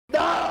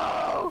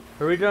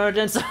Are we doing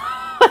against?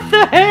 What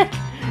the heck?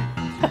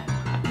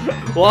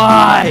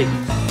 Why?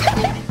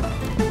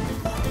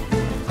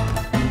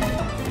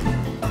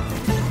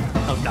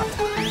 Oh no.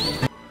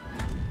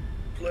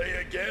 Play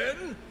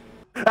again?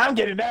 I'm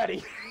getting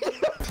natty.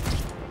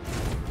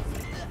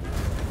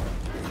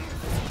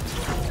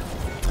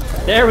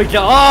 There we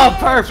go. Oh,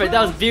 perfect.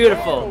 That was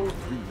beautiful.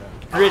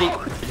 Gritty.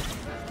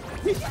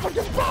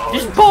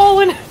 He's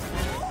bowling.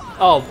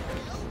 Oh.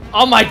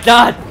 Oh my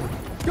god.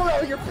 Come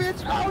out, you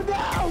bitch! Oh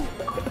no!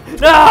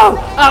 No!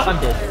 Oh, I'm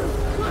dead.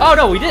 Oh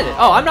no, we did it.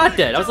 Oh, I'm not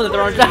dead. I was on the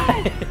wrong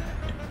side.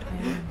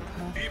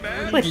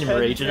 Like him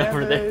raging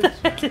over there.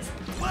 Let's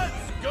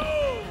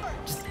go!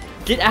 Just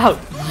get out.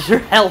 Your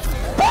health.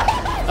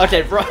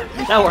 Okay, bro.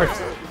 That works.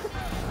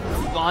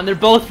 Come on, they're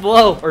both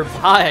low. Or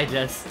high, I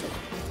guess.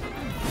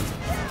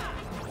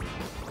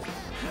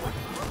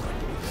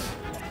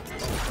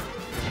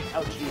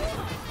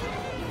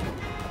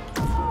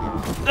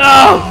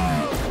 No!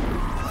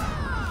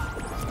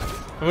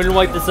 I'm gonna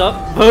wipe this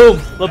up. Boom!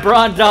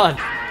 LeBron done.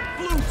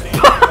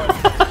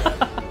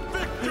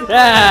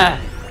 Yeah!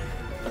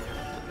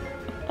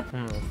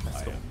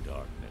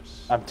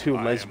 I'm two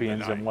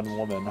lesbians and one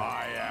woman.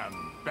 I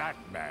am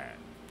Batman.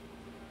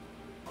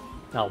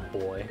 Oh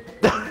boy.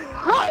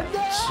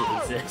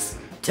 Jesus.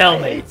 Tell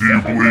me.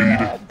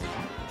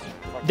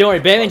 Don't worry,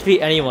 Batman can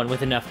beat anyone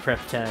with enough prep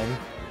time.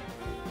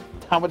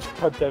 How much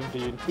prep time do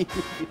you need?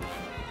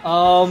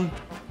 A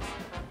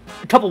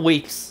couple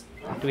weeks.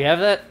 Do we have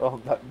that? Oh,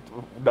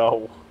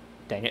 no.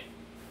 Dang it.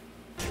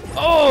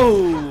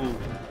 Oh!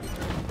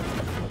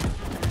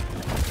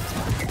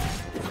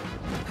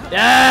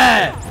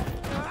 Yeah!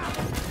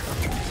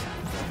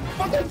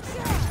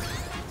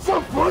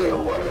 So far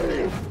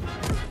away!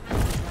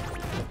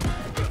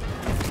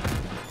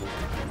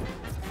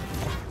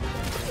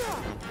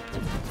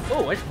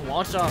 Oh, I just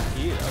launched off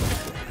you.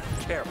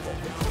 Careful.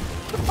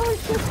 Oh,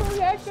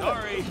 shit,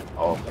 Sorry.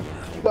 Oh,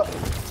 no.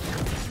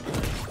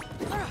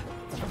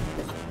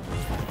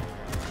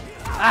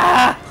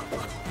 Ah!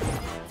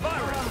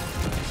 Firing.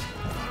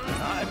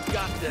 I've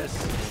got this.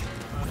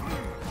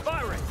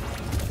 Firing.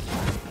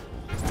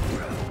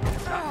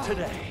 Not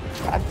today.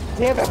 God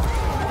damn it!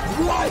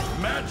 What?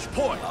 Match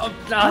point. Oh,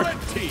 God.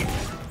 Red team.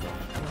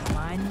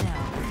 Mine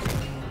now.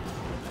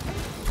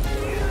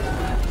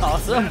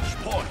 Awesome. Match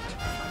point.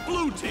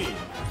 Blue team.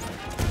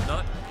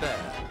 Not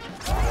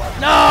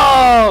bad.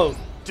 No!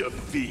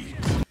 Defeat.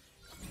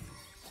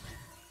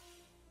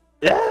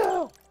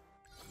 Yeah!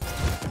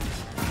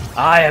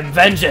 I am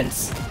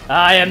vengeance.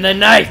 I am the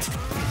knight.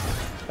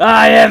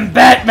 I am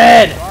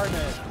Batman.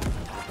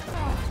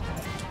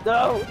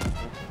 No!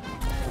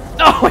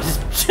 No,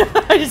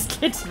 I just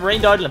kicked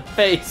rained out in the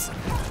face.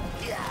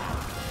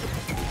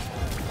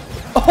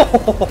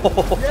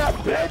 Oh! Yeah,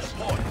 bitch!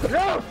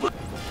 No!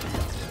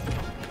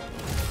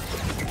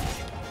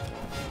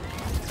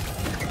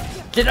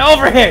 Get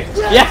over here!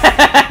 Yes!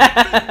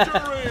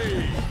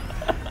 Yeah!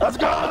 Let's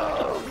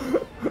go!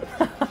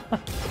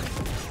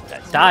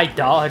 Die,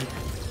 dog.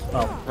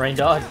 Oh, rain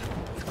dog.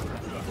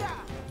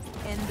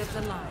 End of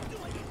the line.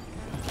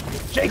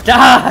 Jake,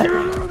 Die! get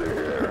out of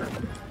here!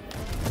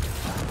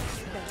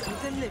 That you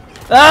delivered.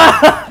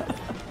 Ah!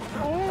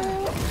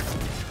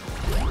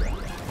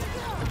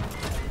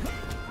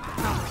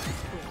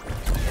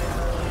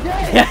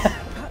 Yeah.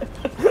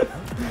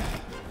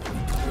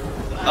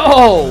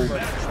 Oh!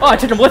 Oh, I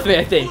took him with me,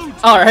 I think.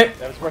 Alright.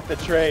 That was worth the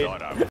trade.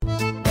 Thought I was